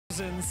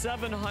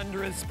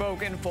4,700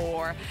 spoken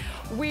for.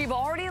 We've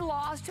already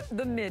lost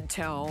the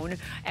mid-tone,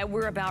 and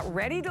we're about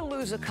ready to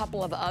lose a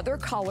couple of other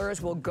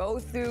colors. We'll go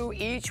through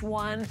each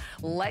one,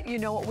 let you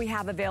know what we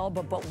have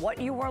available, but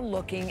what you are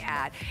looking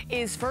at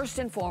is first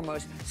and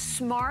foremost,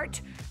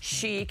 smart,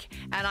 chic,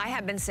 and I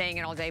have been saying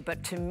it all day,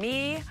 but to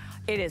me,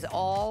 it is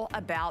all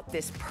about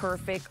this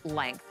perfect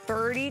length.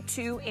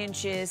 32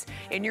 inches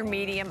in your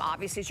medium.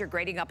 Obviously, as you're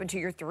grading up into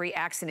your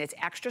 3X, and it's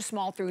extra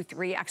small through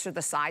 3X are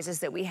the sizes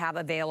that we have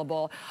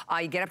available.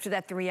 You get up to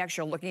that 3X,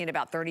 you're looking at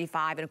about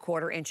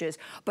 35¼ inches,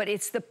 but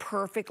it's the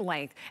perfect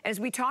length. As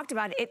we talked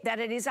about, that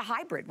it is a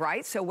hybrid,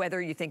 right? So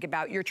whether you think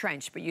about your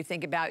trench, but you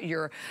think about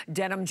your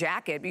denim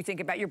jacket, you think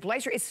about your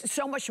blazer, it's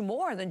so much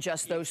more than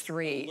just those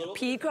three.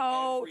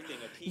 Pico,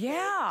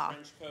 yeah.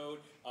 Trench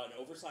coat, an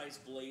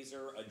oversized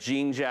blazer, a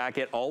jean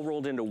jacket, all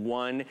rolled into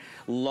one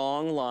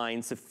long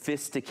line,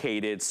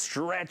 sophisticated,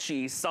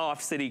 stretchy,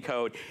 soft city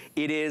coat.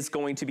 It is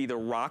going to be the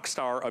rock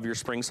star of your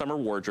spring summer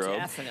wardrobe.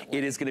 Definitely.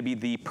 It is going to be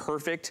the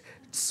perfect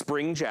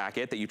spring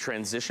jacket that you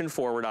transition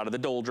forward out of the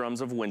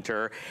doldrums of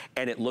winter,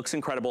 and it looks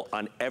incredible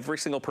on every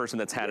single person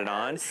that's had it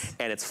on,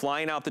 and it's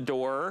flying out the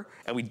door,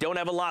 and we don't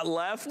have a lot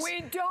left.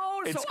 We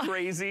don't. It's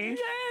crazy.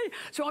 Yay.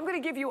 So I'm going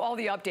to give you all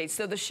the updates.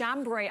 So the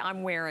chambray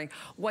I'm wearing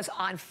was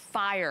on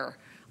fire.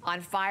 On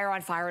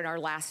fire in our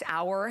last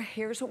hour.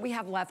 Here's what we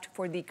have left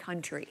for the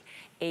country,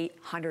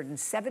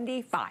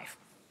 875.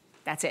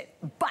 That's it.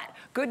 But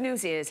good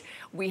news is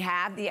we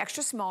have the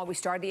extra small. We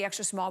started the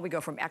extra small. We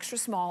go from extra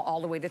small all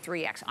the way to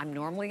 3X. I'm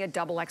normally a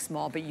XX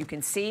small, but you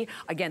can see,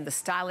 again, the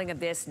styling of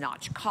this,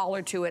 notch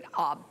collar to it.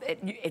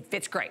 It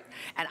fits great.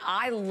 And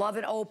I love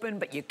it open,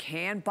 but you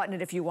can button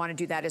it if you want to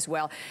do that as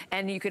well.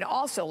 And you can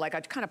also, like,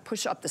 I kind of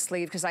push up the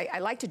sleeve because I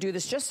like to do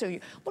this just so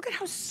you, look at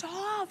how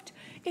soft.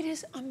 It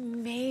is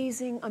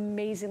amazing,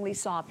 amazingly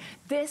soft.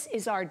 This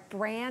is our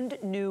brand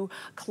new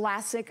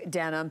classic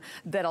denim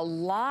that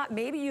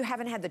maybe you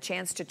haven't had the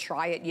chance to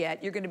try it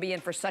yet. You're gonna be in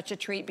for such a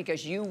treat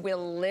because you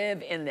will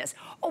live in this.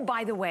 Oh,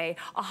 by the way,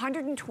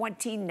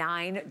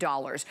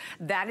 $129.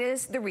 That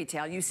is the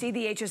retail. You see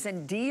the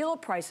HSN deal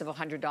price of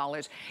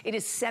 $100. It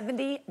is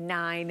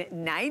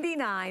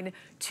 $79.99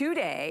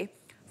 today.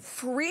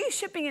 Free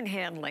shipping and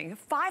handling,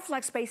 5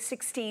 flex pay,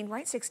 16,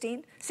 right?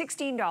 16?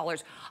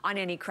 $16 on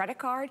any credit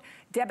card,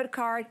 debit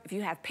card. If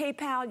you have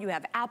PayPal, you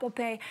have Apple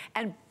Pay,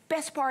 and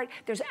best part,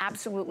 there's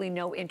absolutely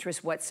no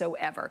interest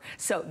whatsoever.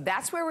 So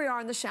that's where we are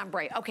in the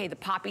chambray. Okay, the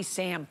Poppy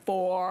Sam,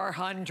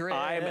 400.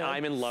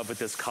 I'm in love with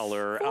this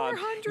color.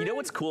 400. You know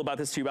what's cool about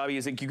this too, Bobby,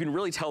 is that you can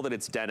really tell that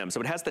it's denim. So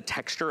it has the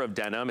texture of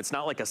denim. It's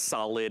not like a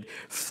solid,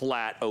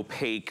 flat,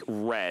 opaque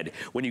red.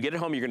 When you get it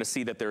home, you're gonna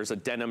see that there's a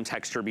denim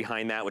texture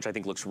behind that, which I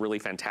think looks really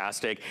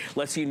fantastic.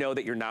 Lets you know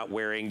that you're not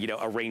wearing,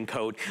 a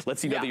raincoat.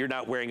 Lets you know that you're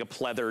not wearing a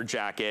pleather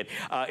jacket.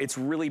 It's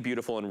really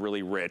beautiful and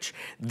really rich.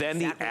 Then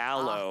the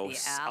aloe.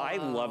 I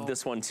love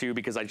this one too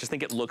because I just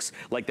think it looks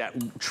like that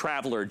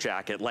traveler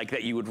jacket, like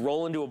that you would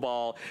roll into a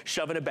ball,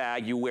 shove in a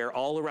bag, you wear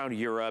all around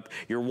Europe,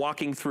 you're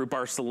walking through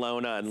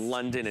Barcelona and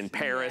London and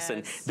Paris,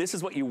 and this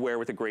is what you wear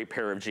with a great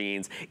pair of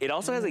jeans. It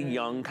also has a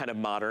young kind of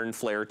modern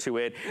flair to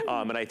it,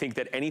 and I think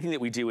that anything that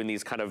we do in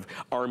these kind of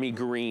army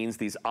greens,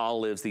 these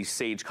olives, these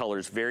sage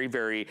colors, very,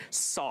 very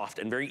soft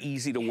and very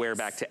easy to wear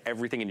back to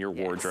everything in your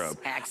wardrobe.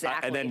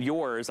 Exactly. And then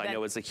yours, I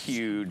know, is a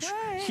huge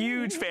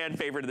fan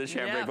favorite of the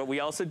chambray, but we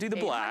also do the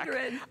black.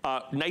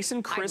 Nice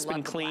and crisp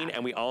and clean,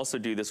 and we also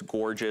do this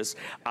gorgeous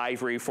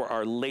ivory for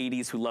our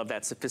ladies who love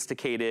that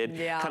sophisticated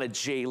kind of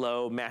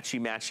J-Lo,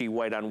 matchy-matchy,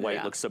 white on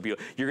white, looks so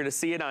beautiful. You're gonna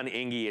see it on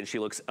Ingy, and she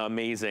looks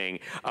amazing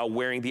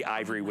wearing the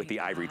ivory with the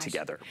ivory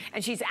together.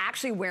 And she's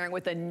actually wearing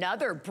with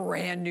another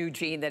brand new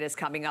jean that is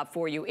coming up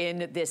for you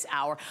in this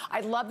hour. I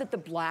love that the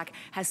black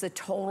has the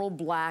total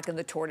black and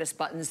the tortoise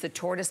buttons. The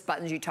tortoise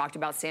buttons you talked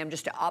about, Sam,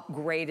 just to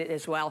upgrade it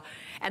as well.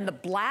 And the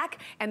black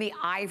and the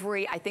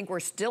ivory, I think we're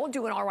still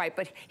doing all right,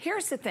 but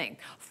here's the thing.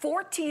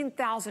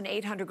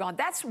 14,800 gone.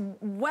 That's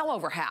well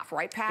over half,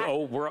 right, Pat?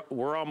 Oh,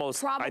 we're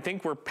almost. I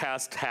think we're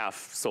past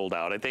half sold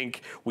out. I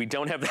think we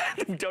don't have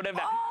that. We don't have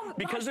that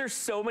because there's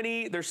so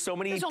many. There's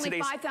only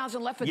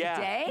 5,000 left for the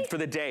day. For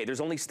the day.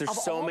 There's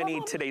so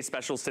many today's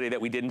specials today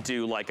that we didn't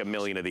do like a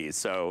million of these.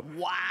 So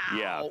wow.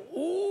 Yeah.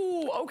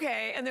 Ooh.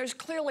 Okay. And there's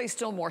clearly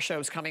still more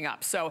shows coming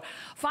up. So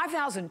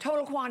 5,000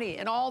 total quantity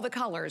in all the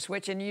colors.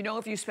 Which, and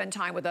if you spend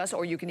time with us,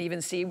 or you can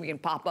even see, we can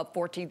pop up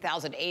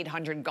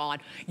 14,800 gone.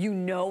 You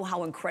know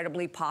how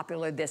incredibly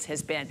popular this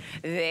has been.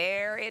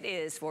 There it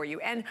is for you.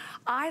 And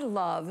I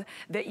love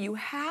that you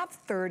have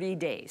 30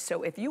 days.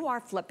 So if you are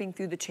flipping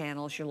through the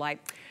channels, you're like,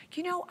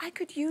 I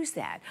could use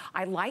that.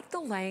 I like the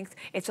length.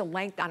 It's a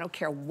length, I don't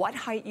care what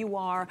height you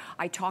are.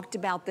 I talked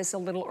about this a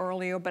little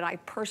earlier, but I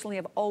personally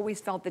have always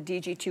felt that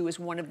DG2 is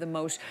one of the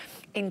most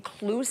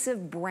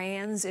inclusive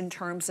brands in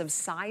terms of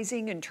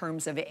sizing, in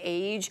terms of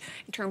age,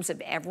 in terms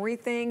of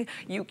everything.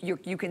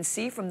 You can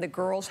see from the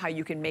girls how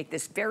you can make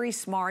this very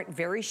smart,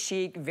 very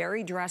chic, very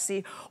very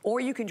dressy, or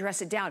you can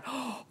dress it down.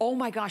 Oh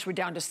my gosh, we're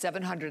down to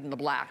 $700 in the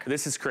black.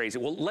 This is crazy.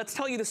 Well, let's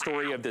tell you the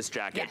story of this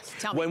jacket. Yes,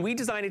 tell me. When we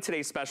design a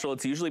Today's Special,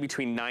 it's usually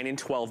between 9 and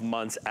 12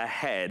 months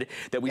ahead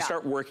that we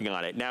start working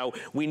on it. Now,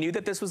 we knew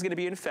that this was gonna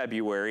be in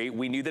February.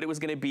 We knew that it was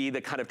gonna be the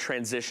kind of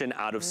transition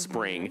out of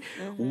spring.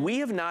 We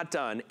have not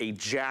done a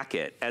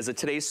jacket as a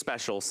Today's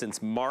Special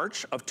since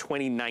March of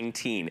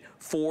 2019,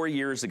 4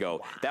 years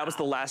ago. Wow. That was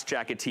the last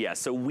jacket TS.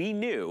 So we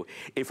knew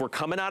if we're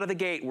coming out of the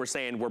gate, we're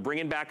saying we're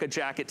bringing back a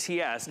jacket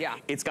TS,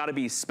 it's gotta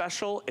be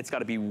special, it's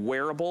gotta be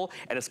wearable,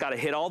 and it's gotta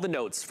hit all the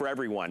notes for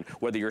everyone.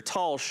 Whether you're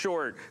tall,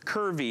 short,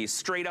 curvy,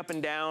 straight up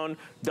and down,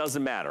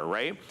 doesn't matter,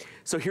 right?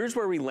 So here's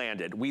where we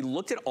landed. We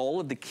looked at all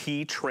of the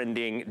key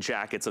trending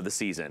jackets of the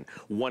season.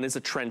 One is a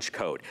trench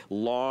coat,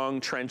 long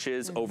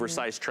trenches,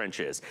 oversized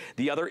trenches.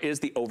 The other is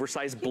the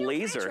oversized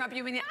blazer.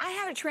 I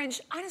had a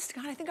trench, honest to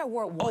God, I think I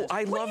wore it once. Oh,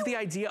 I love the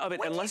idea of it.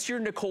 Unless you're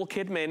Nicole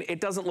Kidman,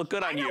 it doesn't look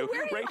good on you,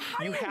 right?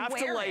 You have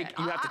to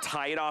you have to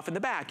tie it off in the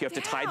back. You have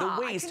to tie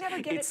the waist.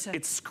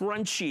 It's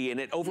scrunchy and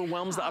it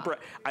overwhelms the upper.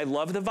 I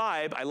love the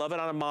vibe. I love it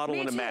on a model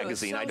in a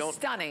magazine. I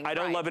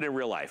don't love it in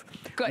real life.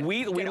 Good.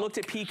 We looked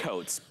at pea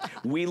coats.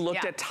 We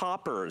looked at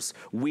toppers.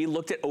 We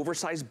looked at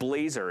oversized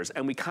blazers,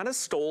 and we kind of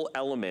stole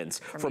elements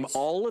from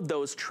all of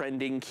those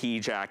trending key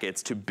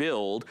jackets to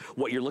build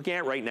what you're looking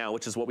at right now,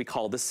 which is what we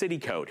call the city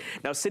coat.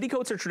 Now, city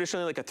coats are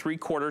traditionally like a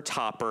 3/4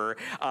 topper.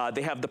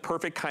 They have the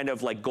perfect kind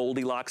of like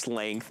Goldilocks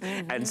length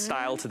and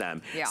style to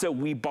them. So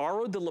we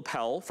borrowed the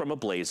lapel from a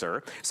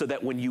blazer so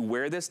that when you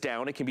wear this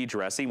down, it can be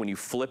dressy. When you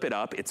flip it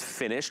up, it's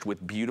finished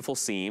with beautiful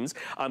seams.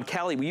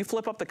 Callie, will you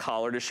flip up the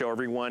collar to show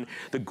everyone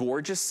the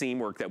gorgeous seam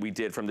work that we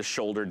did from the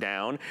shoulder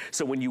down?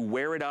 So when you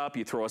wear it up,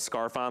 you throw a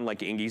scarf on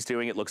like Ingy's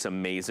doing, it looks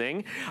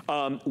amazing.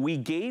 We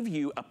gave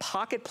you a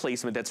pocket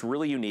placement that's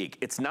really unique.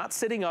 It's not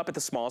sitting up at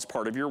the smallest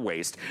part of your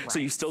waist, so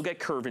you still get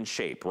curve and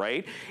shape,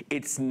 right?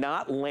 It's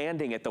not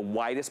landing at the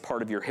widest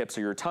part of your hips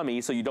or your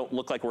tummy, so you don't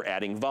look like we're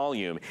adding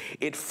volume.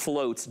 It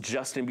floats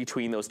just in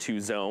between those two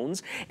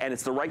zones, and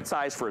it's the right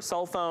size for a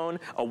cell phone,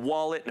 a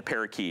wallet, and a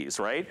pair of keys,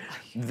 right?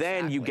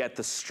 Then you get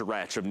the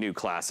stretch of new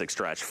classic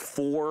stretch.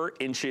 4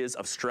 inches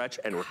of stretch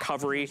and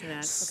recovery,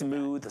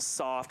 smooth,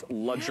 soft,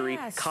 luxury,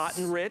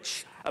 cotton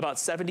rich, about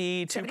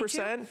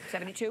 72%.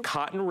 72.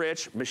 Cotton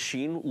rich,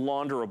 machine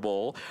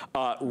launderable,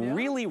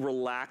 really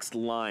relaxed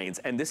lines.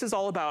 And this is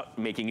all about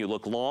making you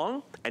look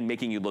long and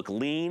making you look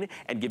lean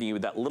and giving you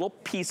that little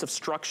piece of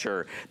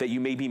structure that you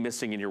may be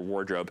missing in your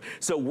wardrobe.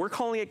 So we're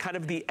calling it kind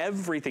of the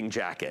everything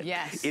jacket.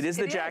 Yes, it is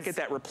the jacket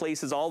that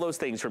replaces all those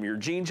things, from your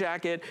jean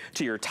jacket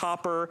to your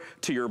topper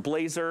to your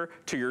blazer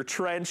to your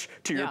trench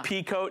to your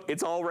pea coat.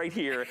 It's all right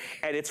here,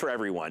 and it's for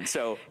everyone.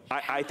 So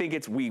I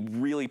think we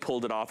really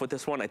pulled it off with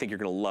this one. I think you're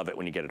gonna love it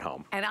when you get it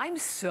home. And I'm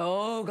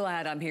so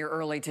glad I'm here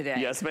early today.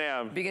 Yes,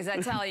 ma'am. Because I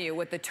tell you,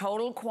 with the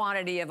total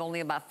quantity of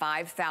only about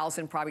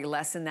 5,000, probably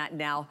less than that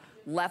now,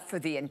 left for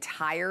the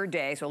entire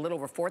day, so a little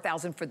over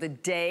 4,000 for the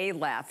day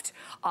left.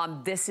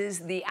 This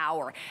is the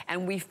hour.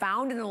 And we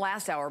found in the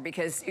last hour,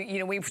 because you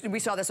know we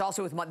saw this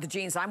also with the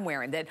jeans I'm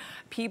wearing, that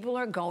people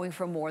are going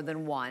for more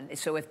than one.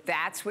 So if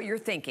that's what you're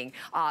thinking,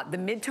 the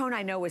mid-tone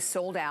I know is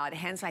sold out,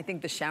 hence I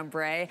think the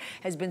chambray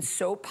has been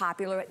so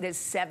popular. There's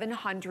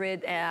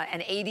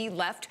 780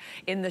 left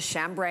in the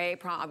chambray.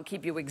 I'll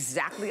keep you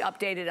exactly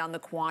updated on the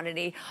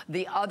quantity.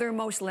 The other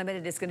most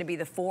limited is gonna be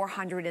the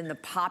 400 in the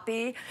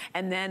poppy,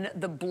 and then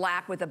the black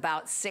with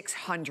about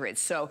 600.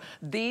 So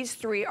these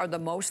 3 are the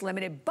most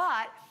limited,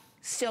 but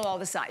still all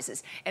the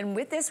sizes. And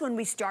with this one,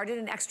 we started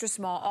an extra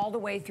small all the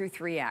way through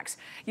 3X.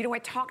 You know, I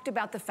talked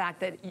about the fact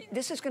that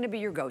this is gonna be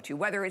your go-to,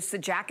 whether it's the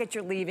jacket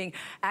you're leaving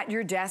at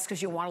your desk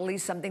because you wanna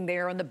leave something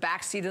there in the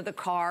back seat of the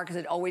car, because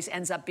it always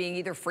ends up being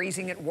either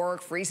freezing at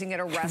work, freezing at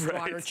a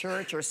restaurant or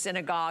church or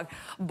synagogue.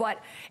 But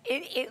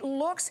it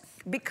looks,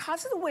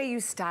 because of the way you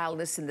style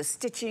this and the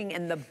stitching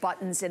and the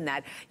buttons and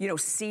that, you know,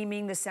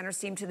 seaming, the center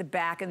seam to the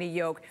back and the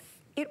yoke,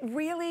 it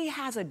really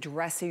has a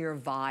dressier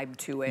vibe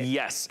to it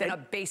than a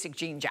basic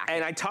jean jacket.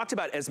 And I talked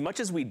about, as much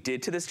as we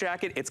did to this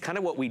jacket, it's kind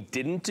of what we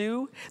didn't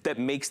do that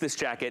makes this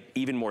jacket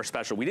even more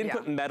special. We didn't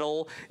put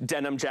metal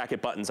denim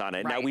jacket buttons on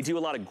it. Now, we do a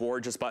lot of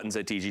gorgeous buttons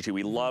at DG2.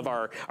 We love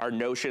our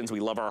notions,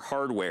 we love our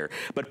hardware.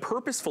 But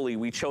purposefully,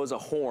 we chose a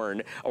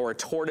horn or a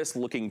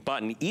tortoise-looking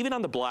button. Even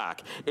on the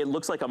black, it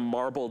looks like a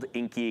marbled,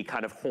 inky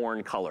kind of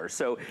horn color.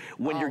 So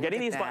when you're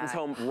getting these buttons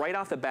home right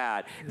off the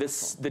bat,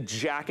 the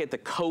jacket, the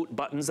coat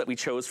buttons that we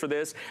chose for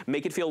this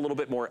make it feel a little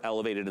bit more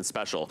elevated and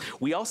special.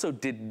 We also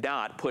did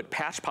not put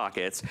patch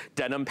pockets,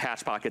 denim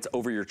patch pockets,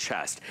 over your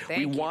chest.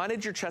 We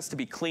wanted your chest to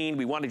be clean.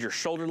 We wanted your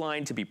shoulder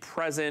line to be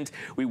present.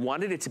 We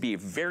wanted it to be a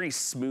very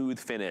smooth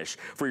finish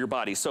for your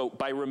body. So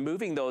by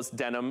removing those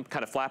denim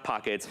kind of flat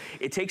pockets,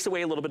 it takes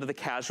away a little bit of the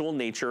casual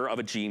nature of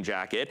a jean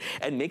jacket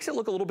and makes it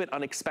look a little bit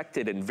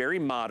unexpected and very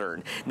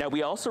modern. Now,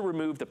 we also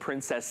removed the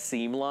princess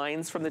seam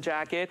lines from the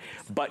jacket,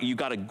 but you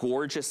got a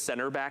gorgeous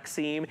center back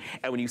seam.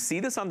 And when you see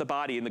this on the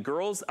body, and the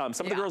girls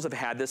Some of the girls have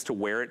had this to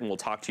wear it, and we'll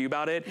talk to you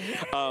about it.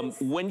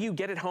 Yes. When you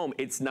get it home,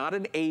 it's not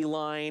an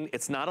A-line,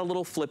 it's not a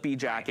little flippy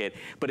jacket,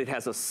 but it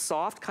has a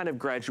soft kind of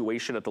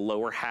graduation at the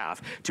lower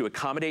half to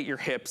accommodate your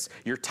hips,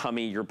 your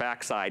tummy, your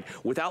backside,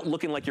 without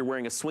looking like you're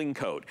wearing a swing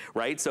coat,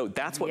 right? So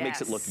that's what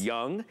makes it look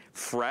young,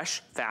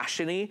 fresh,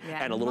 fashion-y,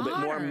 and a little bit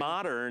more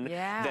modern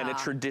than a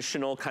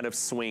traditional kind of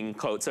swing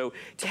coat. So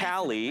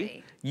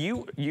Callie,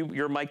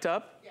 you're mic'd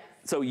up? Yes.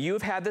 So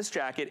you've had this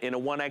jacket in a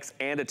 1X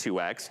and a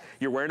 2X.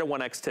 You're wearing a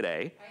 1X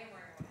today. I am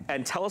wearing one.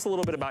 And tell us a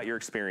little bit about your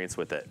experience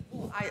with it.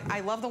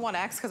 I love the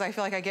 1X because I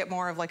feel like I get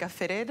more of like a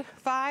fitted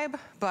vibe,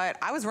 but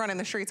I was running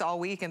the streets all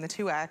week in the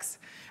 2X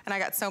and I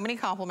got so many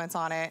compliments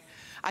on it.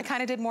 I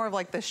kind of did more of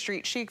like the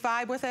street chic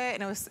vibe with it,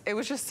 and it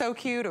was just so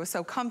cute. It was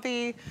so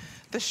comfy.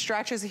 The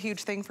stretch is a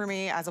huge thing for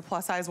me as a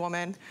plus size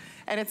woman.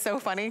 And it's so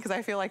funny because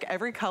I feel like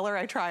every color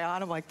I try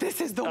on, I'm like,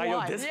 this is the one.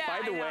 Know, this,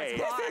 by the way,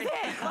 this is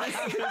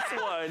it.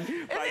 this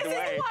one, by the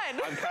way,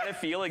 I'm kind of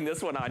feeling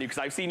this one on you because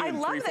I've seen you in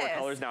 3-4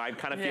 colors now. I'm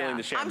kind of feeling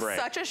the chambray. I'm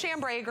such a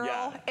chambray girl.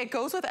 Yeah. It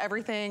goes with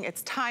everything.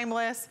 It's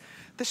timeless.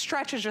 The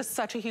stretch is just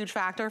such a huge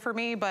factor for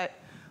me, but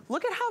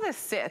look at how this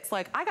sits.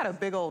 Like, I got a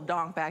big old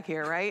donk back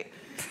here, right?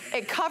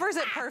 It covers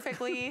it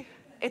perfectly.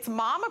 It's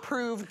mom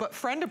approved, but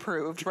friend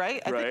approved,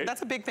 right? I think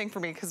that's a big thing for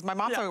me because my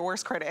mom's my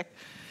worst critic.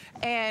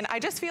 And I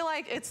just feel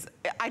like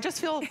I just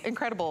feel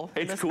incredible.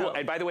 It's cool. Coat.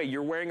 And by the way,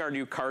 you're wearing our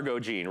new cargo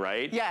jean,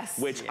 right? Yes.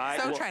 Which so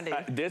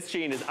trendy. This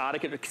jean is out of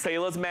control.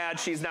 Sayla's mad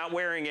she's not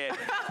wearing it.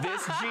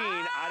 This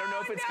jean, I don't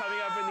know if it's coming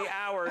up in the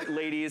hour,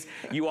 ladies.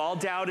 You all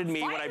doubted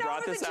me when I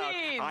brought this out.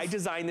 I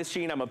designed this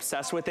jean. I'm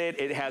obsessed with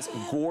it. It has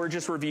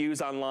gorgeous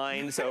reviews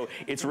online, so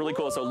it's really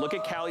cool. So look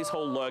at Callie's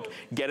whole look.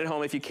 Get it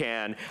home if you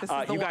can.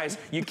 You guys,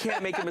 you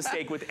can't make a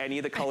mistake with any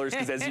of the colors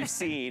because as you've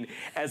seen,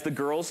 as the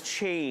girls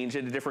change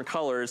into different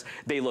colors,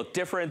 they look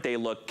different, they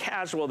look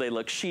casual, they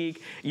look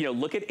chic. You know,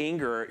 look at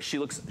Inger, she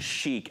looks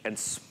chic and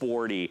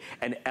sporty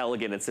and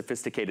elegant and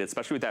sophisticated,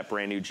 especially with that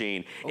brand new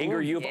jean.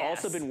 Inger, you've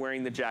also been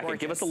wearing the jacket.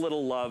 Gorgeous. Give us a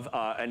little love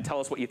and tell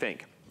us what you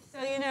think.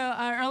 So, you know,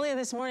 earlier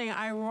this morning,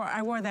 I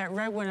wore that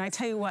red one, and I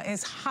tell you what,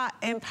 it's hot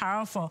and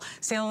powerful.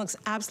 Sayla looks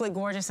absolutely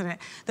gorgeous in it.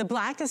 The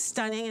black is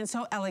stunning and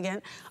so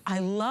elegant. I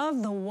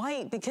love the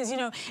white because, you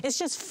know, it's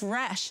just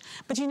fresh.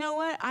 But you know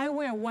what? I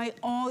wear white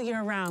all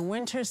year round.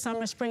 Winter,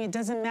 summer, spring, it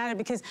doesn't matter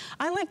because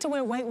I like to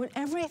wear white with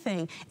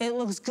everything. It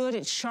looks good,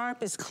 it's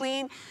sharp, it's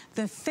clean.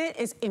 The fit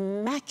is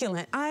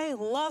immaculate. I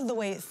love the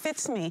way it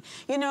fits me.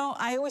 You know,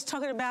 I always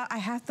talk about I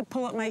have to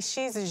pull up my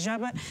shoes and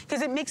jump it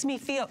because it makes me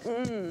feel,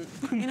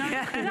 you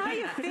know? How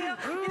you feel,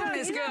 you know,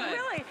 it's good.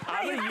 Really,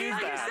 how you feel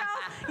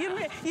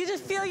yourself, you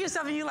just feel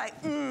yourself and you're like,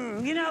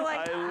 you know,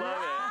 like, I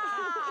love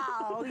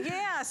it.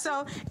 Yeah,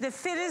 so the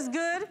fit is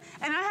good.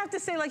 And I have to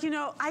say, like, you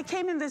know, I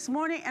came in this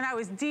morning and I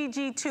was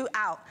DG2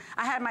 out.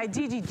 I had my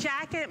DG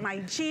jacket, my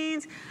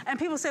jeans, and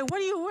people say, what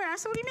are you wearing? I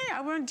said, what do you mean?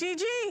 I'm wearing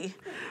DG.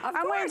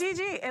 I'm wearing DG.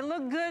 It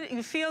looked good,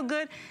 you feel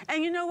good.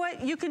 And you know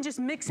what? You can just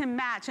mix and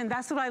match, and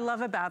that's what I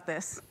love about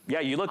this.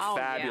 Yeah, you look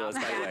fabulous,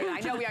 by the way. I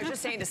know, we were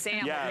just saying to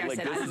Sam, like I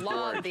said, I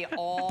love the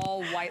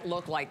all-white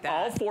look like that.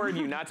 All four of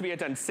you, not to be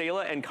outdone,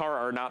 Sayla and Cara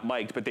are not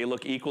mic'd, but they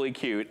look equally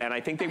cute. And I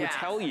think they would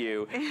tell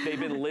you they've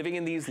been living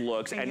in these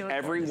looks, and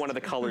every one of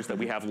the colors that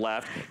we have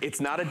left, it's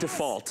not a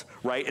default,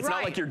 right? It's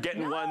not like you're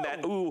getting one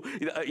that, ooh,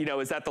 you know,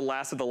 is that the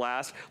last of the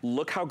last?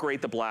 Look how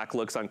great the black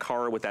looks on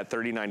Cara with that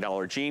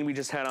 $39 jean we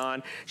just had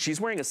on.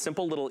 She's wearing a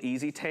simple little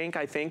easy tank,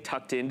 I think,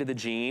 tucked into the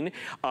jean.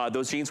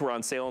 Those jeans were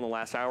on sale in the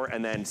last hour,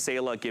 and then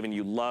Sayla giving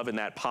you love in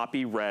that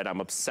poppy red.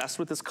 I'm obsessed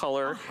with this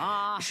color.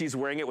 She's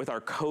wearing it with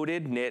our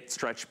coated knit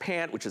stretch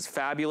pant, which is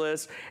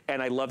fabulous,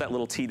 and I love that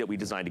little tee that we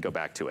designed to go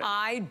back to it.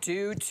 I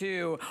do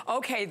too.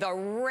 Okay, the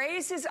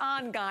race is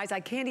on, guys. I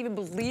can't even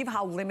believe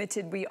how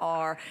limited we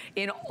are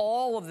in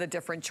all of the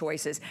different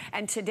choices.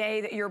 And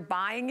today that you're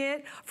buying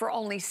it for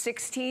only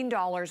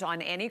 $16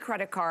 on any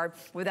credit card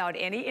without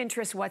any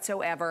interest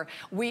whatsoever.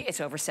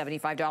 It's over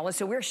 $75,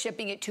 so we're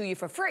shipping it to you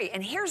for free.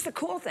 And here's the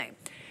cool thing.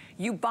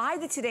 You buy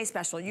the Today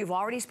Special, you've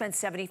already spent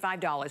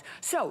 $75.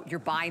 So you're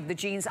buying the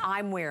jeans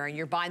I'm wearing,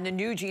 you're buying the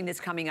new jean that's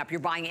coming up, you're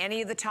buying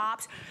any of the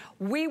tops.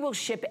 We will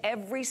ship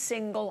every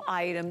single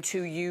item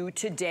to you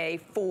today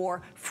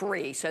for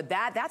free. So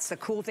that's the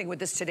cool thing with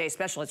this Today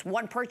Special. It's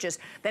one purchase,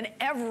 then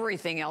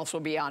everything else will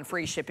be on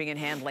free shipping and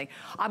handling.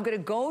 I'm gonna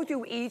go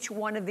through each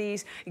one of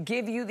these,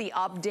 give you the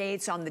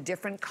updates on the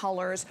different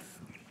colors,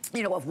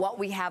 you know, of what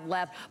we have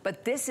left.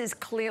 But this is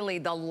clearly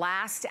the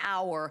last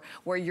hour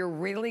where you're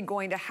really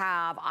going to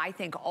have, I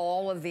think,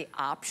 all of the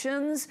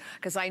options,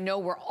 because I know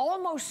we're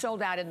almost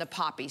sold out in the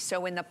poppy.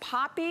 So in the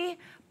poppy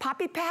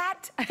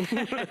pat,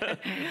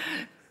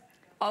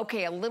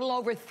 okay, a little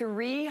over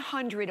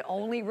 300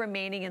 only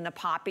remaining in the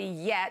poppy,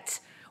 yet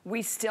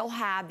we still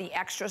have the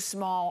extra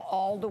small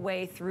all the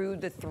way through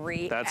the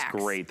 3X. That's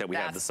great that we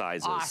have the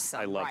sizes. Awesome,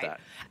 I love that.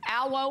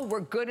 Aloe,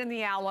 we're good in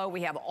the aloe.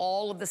 We have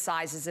all of the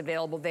sizes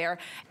available there.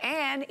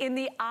 And in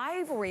the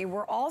ivory,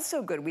 we're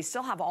also good. We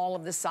still have all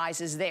of the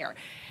sizes there.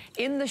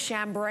 In the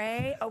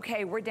chambray,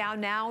 okay, we're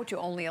down now to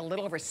only a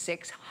little over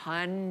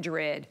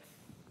 600.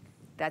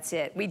 That's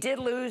it. We did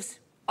lose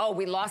Oh,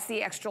 we lost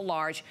the extra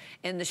large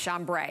in the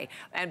chambray,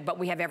 but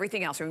we have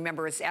everything else.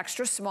 Remember, it's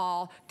extra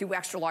small through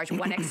extra large,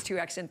 1X,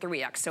 2X, and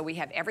 3X. So we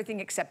have everything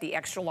except the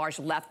extra large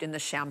left in the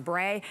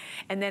chambray.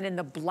 And then in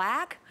the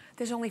black,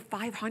 there's only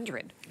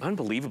 500.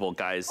 Unbelievable,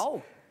 guys.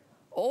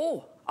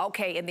 Oh,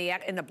 okay, in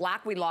the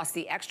black, we lost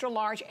the extra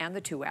large and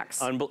the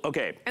 2X.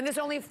 Okay. And there's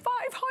only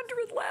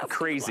 500 left.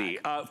 Crazy.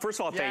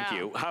 First of all, thank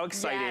you. How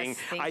exciting.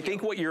 Yes, I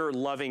think what you're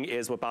loving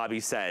is what Bobby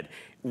said.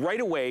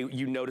 Right away,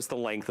 you notice the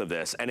length of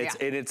this, and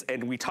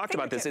and we talked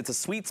about this. It's a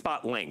sweet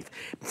spot length.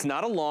 It's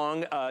not a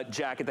long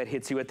jacket that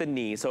hits you at the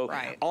knee. So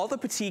all the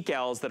petite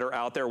gals that are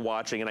out there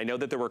watching, and I know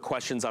that there were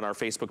questions on our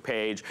Facebook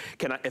page.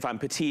 If I'm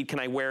petite, can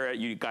I wear it?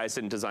 You guys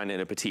didn't design it in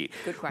a petite.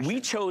 Good question. We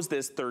chose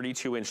this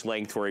 32-inch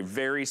length for a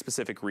very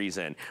specific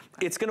reason.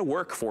 It's going to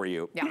work for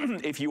you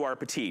if you are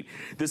petite.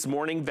 This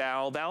morning,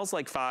 Val's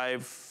like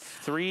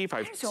 5'3",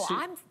 5'2". So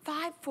I'm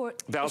 5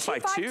 foot. Val's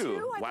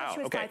 5'2". Wow.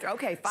 Okay.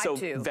 Okay, 5'2".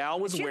 So Val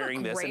was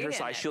wearing this in her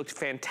size. She looked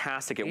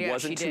fantastic. It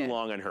wasn't too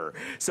long on her.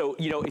 So,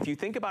 you know, if you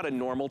think about a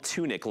normal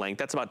tunic length,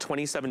 that's about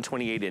 27,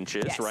 28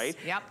 inches, right?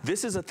 Yep.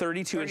 This is a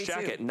 32-inch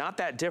jacket, not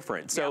that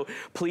different. So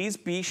please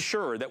be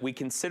sure that we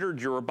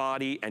considered your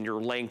body and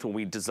your length when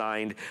we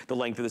designed the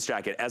length of this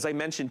jacket. As I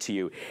mentioned to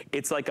you,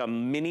 it's like a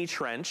mini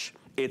trench.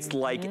 It's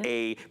like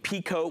a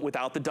peacoat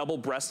without the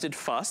double-breasted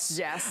fuss.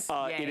 Yes.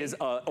 It is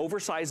an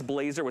oversized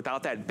blazer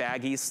without that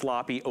baggy,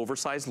 sloppy,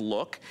 oversized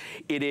look.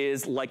 It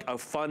is like a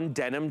fun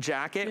denim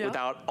jacket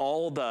without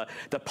all the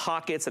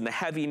pockets and the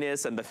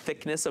heaviness and the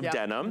thickness of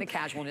denim. And the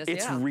casualness,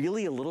 It's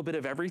really a little bit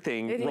of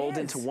everything rolled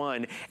into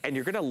one, and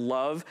you're gonna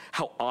love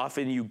how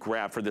often you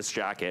grab for this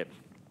jacket.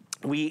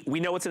 We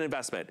know it's an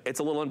investment.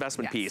 It's a little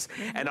investment piece.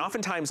 And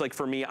oftentimes, like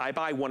for me, I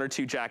buy 1 or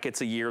 2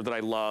 jackets a year that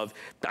I love.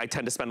 I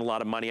tend to spend a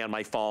lot of money on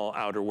my fall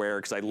outerwear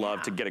because I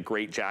love to get a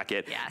great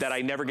jacket that I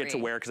never get to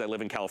wear because I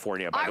live in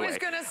California, by the way. I was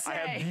gonna say. I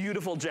have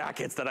beautiful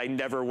jackets that I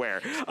never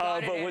wear.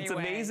 But what's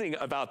amazing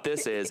about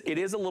this is it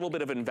is a little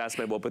bit of an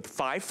investment, but with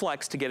 5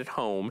 flex to get it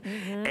home,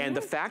 and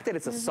the fact that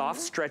it's a soft,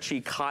 stretchy,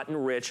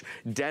 cotton-rich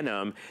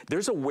denim,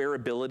 there's a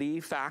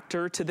wearability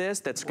factor to this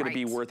that's gonna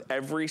be worth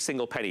every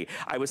single penny.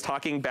 I was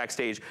talking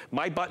backstage,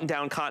 my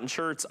button-down cotton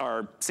shirts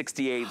are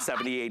 $68,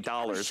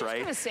 $78,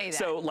 right? Gonna say that.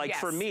 So, like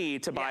for me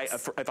to buy,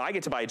 if I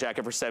get to buy a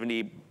jacket for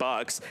 $70,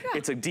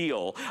 it's a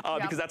deal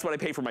because that's what I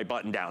pay for my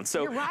button-down.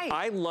 So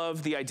I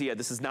love the idea.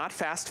 This is not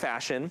fast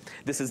fashion.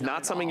 This is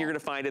not something you're going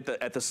to find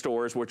at the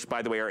stores, which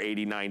by the way are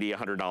 $80, $90,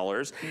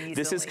 $100.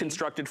 This is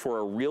constructed for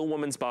a real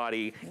woman's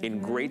body in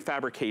great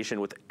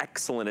fabrication with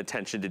excellent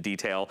attention to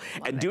detail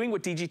and doing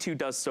what DG2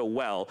 does so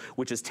well,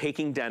 which is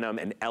taking denim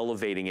and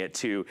elevating it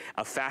to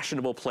a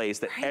fashionable place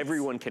that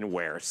everyone can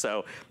wear.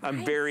 So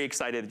I'm very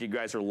excited that you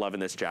guys are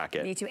loving this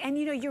jacket. Me too. And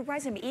you know, you're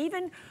right. I mean,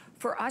 even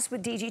for us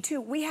with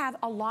DG2, we have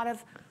a lot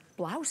of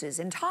blouses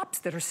and tops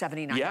that are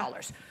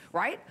 $79,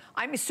 right?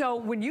 I mean, so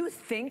when you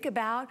think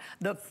about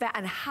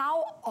and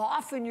how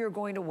often you're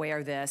going to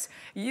wear this,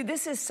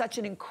 this is such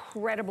an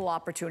incredible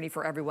opportunity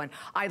for everyone.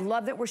 I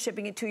love that we're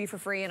shipping it to you for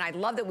free, and I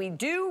love that we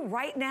do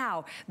right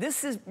now.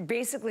 This is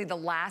basically the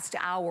last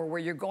hour where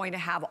you're going to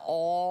have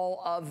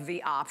all of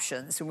the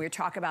options. And we're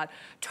talking about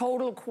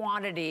total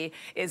quantity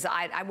is,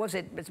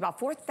 it's about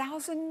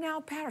 4,000 now,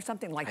 Pat, or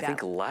something like that? I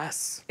think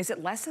less. Is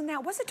it less than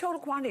that? What's the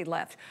total quantity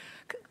left?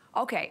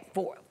 Okay,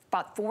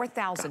 about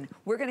 4,000.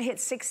 We're gonna hit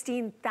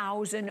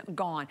 16,000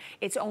 gone.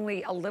 It's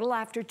only a little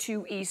after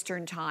 2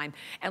 Eastern time.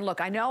 And look,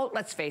 I know,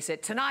 let's face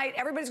it, tonight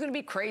everybody's gonna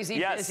be crazy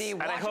busy.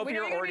 And I hope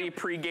you're already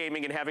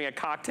pre-gaming and having a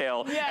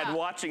cocktail and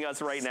watching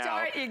us right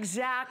now.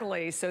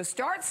 Exactly, so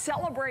start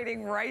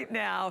celebrating right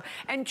now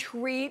and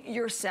treat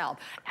yourself.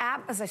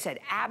 As I said,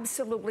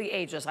 absolutely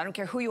ageless. I don't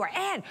care who you are.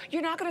 And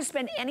you're not gonna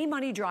spend any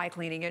money dry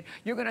cleaning it.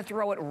 You're gonna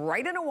throw it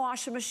right in a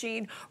washing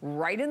machine,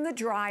 right in the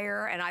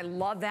dryer, and I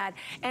love that.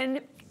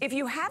 And if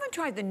you haven't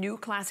tried the new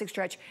Classic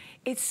Stretch,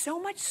 it's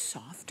so much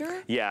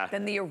softer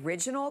than the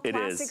original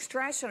Classic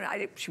Stretch.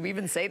 Should we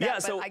even say that? Yeah,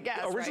 so I guess,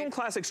 original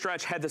Classic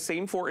Stretch had the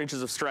same 4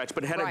 inches of stretch,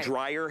 but it had a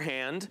drier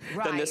hand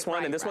than this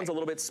one, and this one's a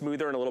little bit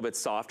smoother and a little bit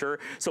softer.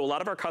 So a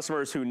lot of our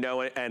customers who know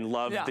it and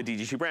love the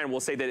DG2 brand will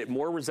say that it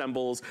more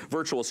resembles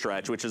Virtual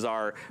Stretch, which is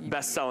our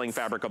best-selling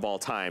fabric of all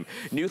time.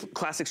 New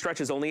Classic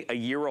Stretch is only a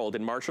year old.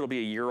 In March, it'll be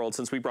a year old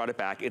since we brought it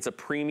back. It's a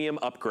premium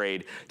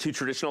upgrade to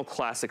traditional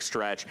Classic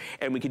Stretch,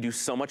 and we can do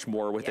so much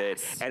more with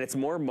it. And it's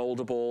more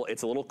moldable,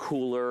 it's a little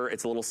cooler,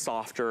 it's a little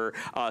softer.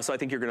 So I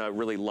think you're gonna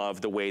really love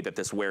the way that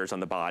this wears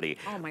on the body.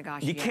 Oh my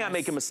gosh, You can't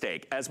make a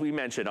mistake. As we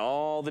mentioned,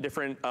 all the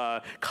different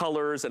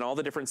colors and all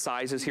the different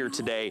sizes here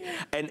today.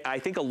 And I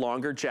think a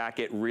longer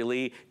jacket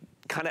really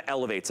kind of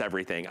elevates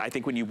everything. I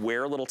think when you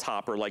wear a little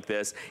topper like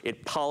this,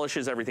 it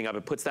polishes everything up.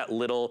 It puts that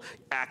little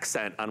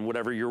accent on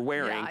whatever you're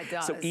wearing. Yeah, it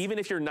does. So even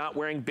if you're not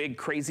wearing big,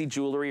 crazy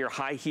jewelry or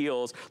high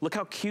heels, look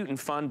how cute and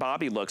fun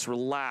Bobby looks.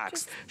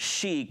 Relaxed,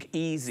 chic,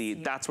 easy.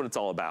 That's what it's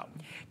all about.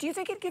 Do you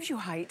think it gives you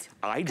height?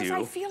 I do.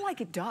 Because I feel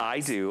like it does. I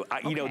do.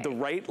 You know, the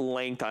right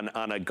length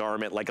on a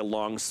garment, like a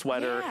long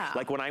sweater.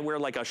 Like when I wear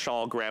like a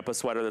shawl grandpa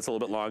sweater that's a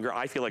little bit longer,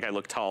 I feel like I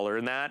look taller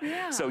in that.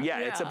 So yeah,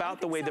 it's about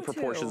the way the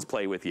proportions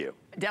play with you.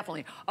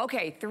 Definitely.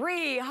 Okay,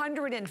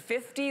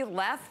 350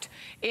 left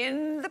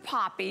in the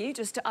poppy,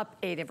 just to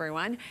update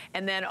everyone.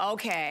 And then,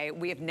 okay,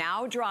 we have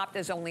now dropped,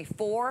 there's only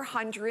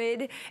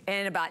 400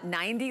 and about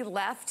 90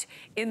 left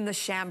in the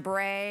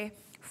chambray.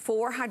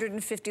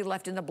 450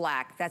 left in the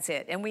black, that's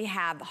it. And we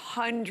have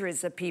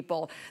hundreds of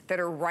people that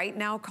are right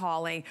now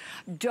calling.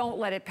 Don't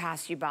let it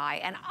pass you by.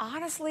 And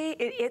honestly,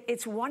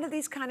 it's one of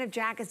these kind of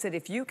jackets that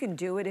if you can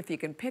do it, if you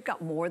can pick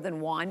up more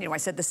than one, you know, I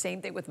said the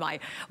same thing with my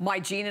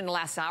jean in the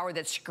last hour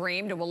that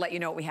screamed, and we'll let you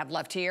know what we have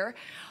left here.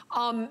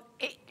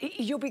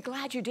 You'll be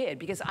glad you did,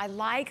 because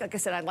like I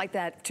said, I like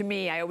that. To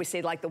me, I always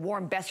say like the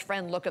warm best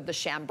friend look of the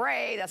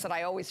chambray. That's what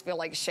I always feel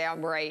like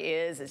chambray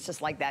is. It's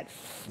just like that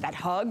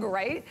hug,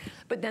 right?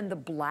 But then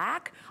the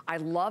black, I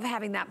love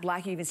having that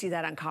black. You even see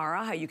that on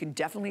Cara, how you can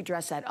definitely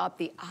dress that up.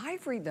 The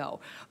ivory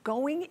though,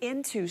 going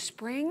into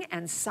spring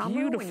and summer,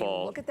 beautiful. When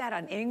you look at that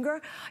on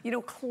Inga, you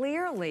know,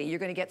 clearly you're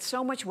gonna get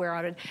so much wear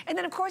out of it. And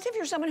then of course, if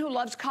you're someone who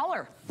loves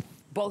color,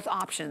 both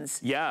options.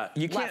 Yeah,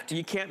 you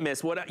can't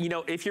miss. What, you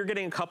know, if you're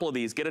getting a couple of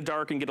these, get a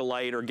dark and get a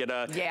light, or get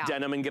a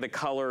denim and get a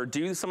color.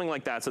 Do something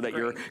like that so that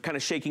you're kind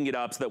of shaking it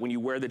up, so that when you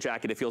wear the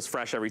jacket, it feels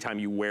fresh every time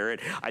you wear it.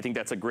 I think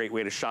that's a great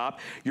way to shop.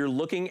 You're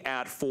looking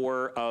at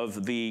 4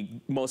 of the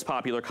most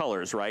popular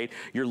colors, right?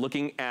 You're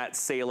looking at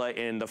Selah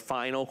in the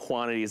final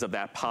quantities of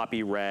that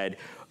poppy red.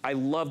 I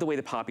love the way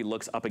the poppy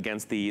looks up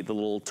against the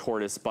little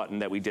tortoise button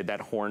that we did, that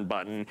horn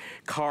button.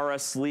 Cara,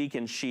 sleek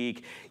and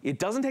chic. It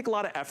doesn't take a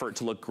lot of effort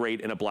to look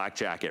great in a black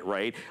jacket,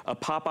 right?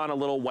 Pop on a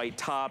little white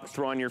top,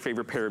 throw on your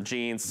favorite pair of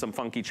jeans, some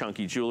funky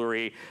chunky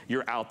jewelry.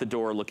 You're out the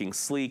door looking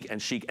sleek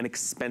and chic and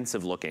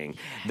expensive looking.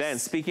 Yes. Then,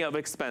 speaking of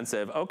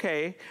expensive,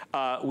 okay,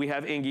 we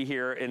have Ingy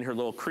here in her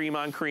little cream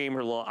on cream,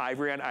 her little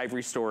ivory on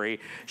ivory story.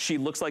 She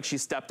looks like she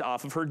stepped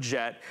off of her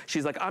jet.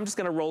 She's like, I'm just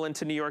gonna roll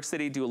into New York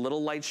City, do a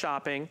little light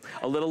shopping,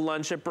 a little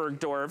lunch at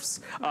Bergdorf's,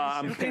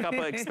 pick up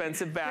an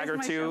expensive bag or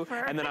two,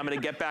 and then I'm gonna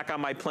get back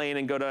on my plane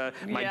and go to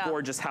my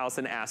gorgeous house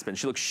in Aspen.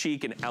 She looks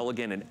chic and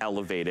elegant and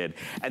elevated.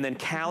 And then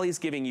Callie's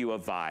giving you a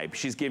vibe.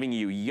 She's giving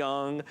you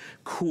young,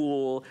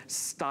 cool,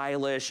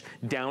 stylish,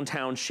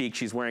 downtown chic.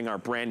 She's wearing our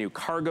brand new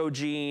cargo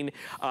jean.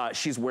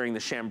 She's wearing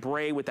the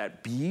chambray with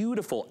that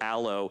beautiful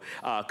aloe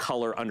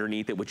color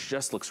underneath it, which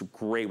just looks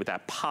great with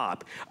that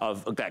pop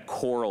of that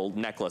coral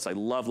necklace. I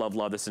love, love,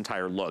 love this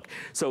entire look.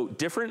 So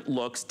different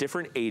looks,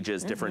 different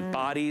ages, different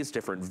bodies,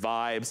 different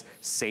vibes,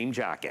 same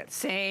jacket.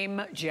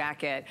 Same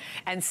jacket.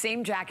 And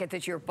same jacket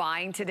that you're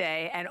buying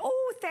today. And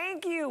oh,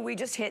 thank you. We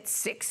just hit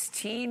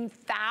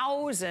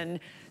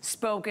 16,000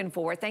 spoken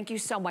for. Thank you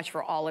so much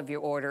for all of your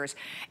orders.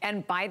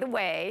 And by the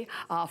way,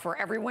 for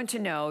everyone to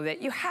know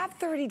that you have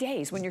 30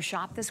 days when you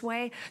shop this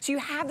way. So you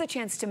have the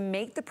chance to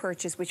make the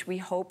purchase, which we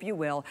hope you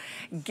will.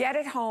 Get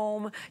it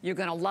home. You're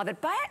gonna love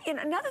it. But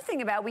another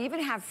thing about, we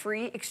even have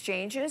free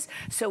exchanges.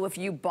 So if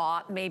you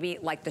bought maybe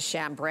like the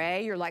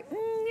chambray, you're like,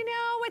 you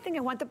know, I think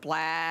I want the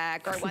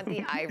black, or I want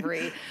the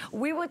ivory.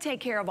 We will take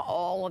care of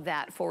all of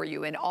that for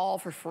you, and all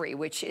for free,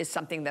 which is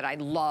something that I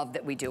love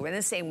that we do. And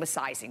the same with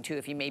sizing too.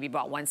 If you maybe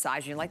bought one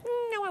size and you're like,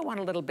 no, I want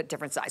a little bit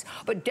different size.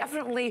 But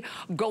definitely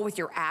go with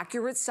your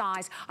accurate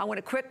size. I want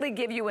to quickly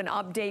give you an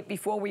update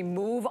before we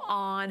move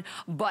on.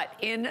 But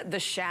in the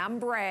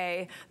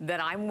chambray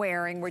that I'm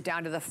wearing, we're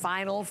down to the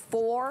final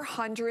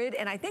 400.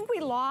 And I think we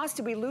lost,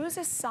 did we lose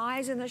a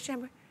size in the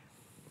chambray?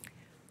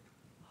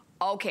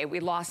 Okay, we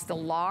lost the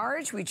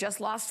large, we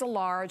just lost the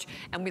large,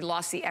 and we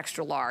lost the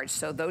extra large.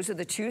 So those are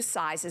the 2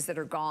 sizes that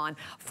are gone.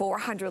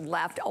 400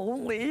 left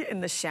only in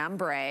the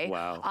chambray.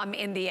 Wow.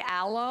 In the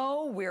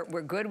aloe, we're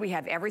good. We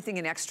have everything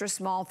in extra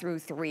small through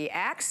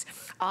 3X.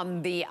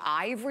 The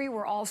ivory,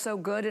 we're also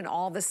good in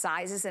all the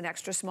sizes in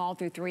extra small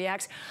through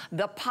 3X.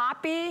 The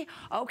poppy,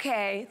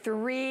 okay,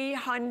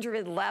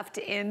 300 left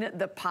in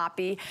the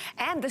poppy,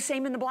 and the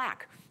same in the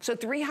black. So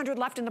 300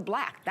 left in the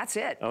black. That's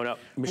it. Oh no,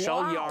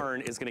 Michelle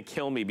Yarn is gonna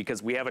kill me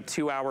because we have a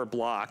 2-hour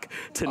block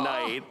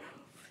tonight.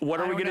 What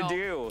are we gonna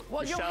do?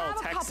 Well, Michelle,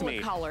 text me.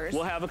 Colors.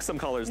 We'll have some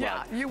colors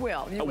left. Yeah, you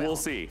will. We'll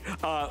see.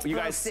 You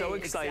guys, so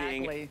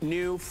exciting. Exactly.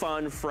 New,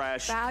 fun,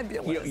 fresh.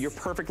 Fabulous. Your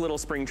perfect little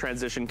spring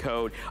transition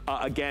coat.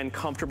 Again,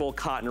 comfortable,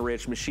 cotton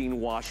rich,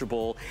 machine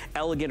washable,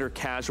 elegant or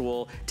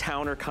casual,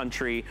 town or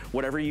country,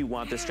 whatever you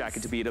want this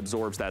jacket to be, it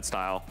absorbs that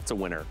style. It's a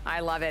winner. I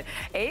love it.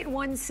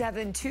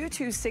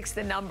 817-226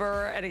 the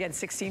number, and again,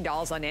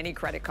 $16 on any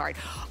credit card.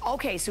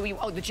 Okay, so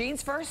the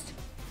jeans first?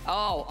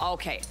 Oh,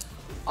 okay.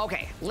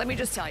 Okay, let me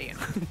just tell you,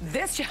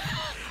 this,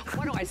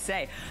 what do I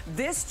say?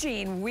 This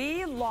jean,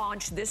 we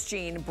launched this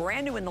jean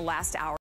brand new in the last hour.